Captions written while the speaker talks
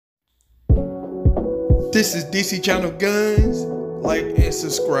This is DC Channel Guns. Like and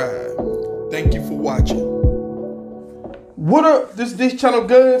subscribe. Thank you for watching. What up? This is DC Channel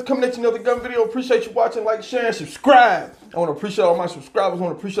Guns coming at you another gun video. Appreciate you watching, like, share, and subscribe. I want to appreciate all my subscribers. I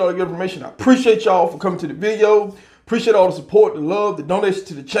want to appreciate all the good information. I appreciate y'all for coming to the video. Appreciate all the support, the love, the donations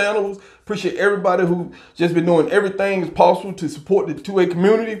to the channels. Appreciate everybody who just been doing everything as possible to support the 2A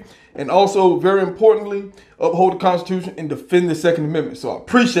community. And also, very importantly, uphold the Constitution and defend the Second Amendment. So I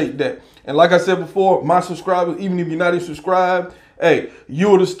appreciate that. And like I said before, my subscribers, even if you're not even subscribed, hey,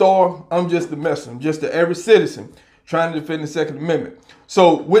 you're the star. I'm just the messenger. I'm just the average citizen trying to defend the Second Amendment.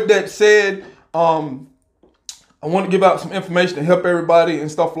 So with that said, I want to give out some information to help everybody and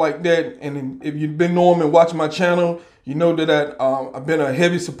stuff like that. And if you've been knowing me and watching my channel, you know that I've been a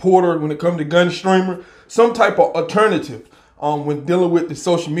heavy supporter when it comes to Gunstreamer, some type of alternative when dealing with the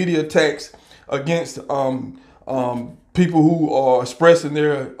social media attacks against people who are expressing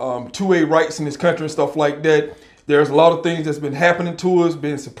their 2A rights in this country and stuff like that. There's a lot of things that's been happening to us,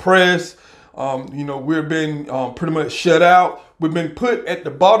 being suppressed. You know, we've been pretty much shut out. We've been put at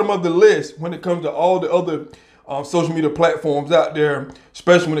the bottom of the list when it comes to all the other social media platforms out there,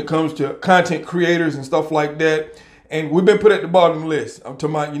 especially when it comes to content creators and stuff like that. And we've been put at the bottom of the list. I'm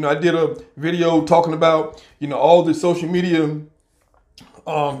talking about, you know, I did a video talking about, you know, all the social media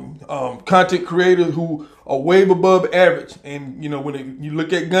content creators who are way above average. And, you know, when you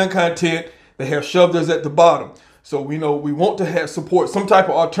look at gun content, they have shoved us at the bottom. So, you know, we want to have support some type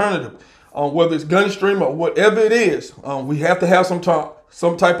of alternative, whether it's Gunstreamer or whatever it is. We have to have some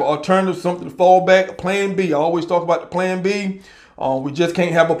type of alternative, something to fall back, a plan B. I always talk about the plan B. We just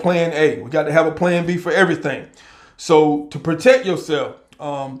can't have a plan A. We got to have a plan B for everything. So to protect yourself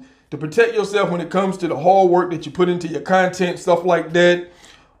when it comes to the hard work that you put into your content, stuff like that,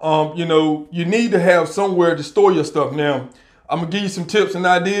 you know, you need to have somewhere to store your stuff. Now, I'm gonna give you some tips and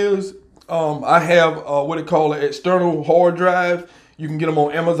ideas. I have what they call an external hard drive. You can get them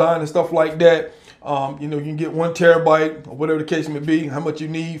on Amazon and stuff like that. You know, you can get 1 terabyte or whatever the case may be, how much you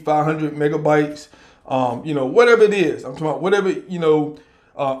need, 500 megabytes, you know, whatever it is. I'm talking about whatever, you know,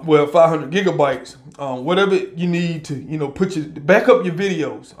 500 gigabytes, whatever you need to, you know, back up your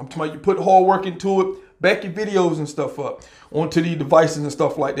videos. I'm talking about you put hard work into it, back your videos and stuff up onto these devices and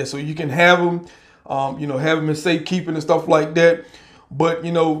stuff like that. So you can have them, you know, have them in safekeeping and stuff like that. But,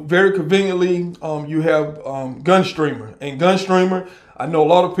 you know, very conveniently, you have Gunstreamer. And Gunstreamer, I know a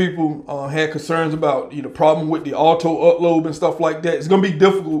lot of people had concerns about the problem with the auto upload and stuff like that. It's going to be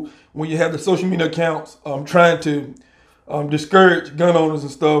difficult when you have the social media accounts trying to discourage gun owners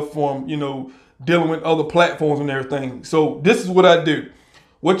and stuff from, you know, dealing with other platforms and everything. So this is what I do.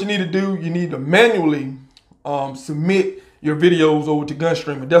 What you need to do, you need to manually submit your videos over to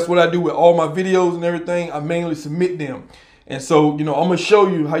Gunstreamer. That's what I do with all my videos and everything. I manually submit them. And so, you know, I'm going to show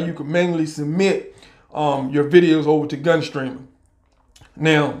you how you can manually submit your videos over to Gunstreamer.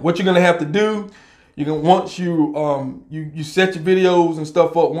 Now, what you're going to have to do, once you you set your videos and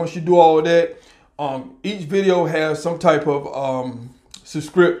stuff up, once you do all of that, each video has some type of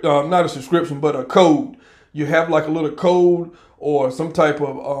not a subscription, but a code. You have like a little code or some type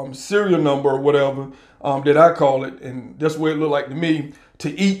of serial number or whatever that I call it. And that's what it looked like to me,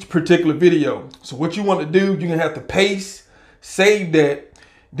 to each particular video. So what you want to do, you're going to have to paste, save that.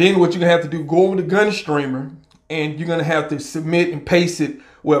 Then what you're going to have to do, go over to Gunstreamer, and you're going to have to submit and paste it,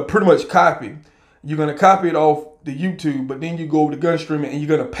 well, pretty much copy. You're going to copy it off the YouTube, but then you go over to Gunstreamer and you're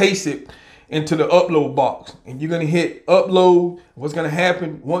going to paste it into the upload box. And you're going to hit upload. What's going to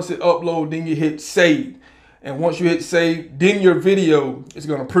happen, once it uploads, then you hit save. And once you hit save, then your video is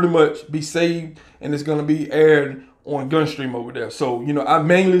going to pretty much be saved and it's going to be aired on Gunstreamer over there. So, you know, I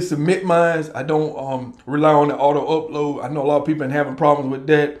mainly submit mine. I don't rely on the auto upload. I know a lot of people are having problems with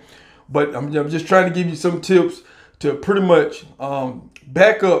that, but I'm just trying to give you some tips to pretty much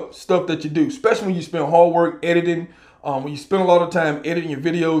back up stuff that you do, especially when you spend hard work editing. When you spend a lot of time editing your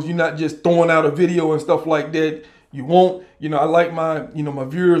videos, you're not just throwing out a video and stuff like that. You won't, you know, I like my, you know, my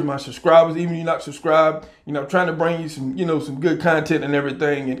viewers, my subscribers, even if you're not subscribed, you know, I'm trying to bring you some, you know, some good content and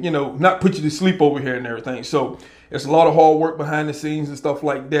everything, and, you know, not put you to sleep over here and everything. So it's a lot of hard work behind the scenes and stuff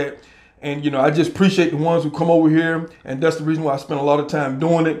like that. And, you know, I just appreciate the ones who come over here. And that's the reason why I spend a lot of time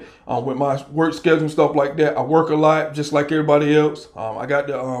doing it with my work schedule and stuff like that. I work a lot just like everybody else. I got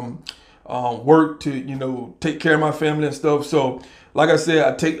to work to, you know, take care of my family and stuff. So like I said,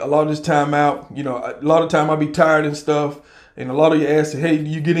 I take a lot of this time out. You know, a lot of time I be tired and stuff. And a lot of you ask, hey, do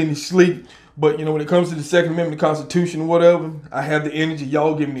you get any sleep? But, you know, when it comes to the Second Amendment, the Constitution, whatever, I have the energy.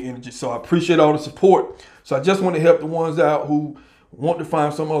 Y'all give me the energy. So I appreciate all the support. So I just want to help the ones out who want to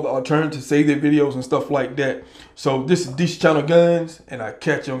find some other alternative to save their videos and stuff like that. So this is DC Channel Guns, and I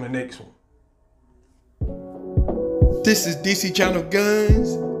catch you on the next one. This is DC Channel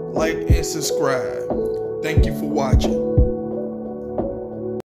Guns. Like and subscribe. Thank you for watching.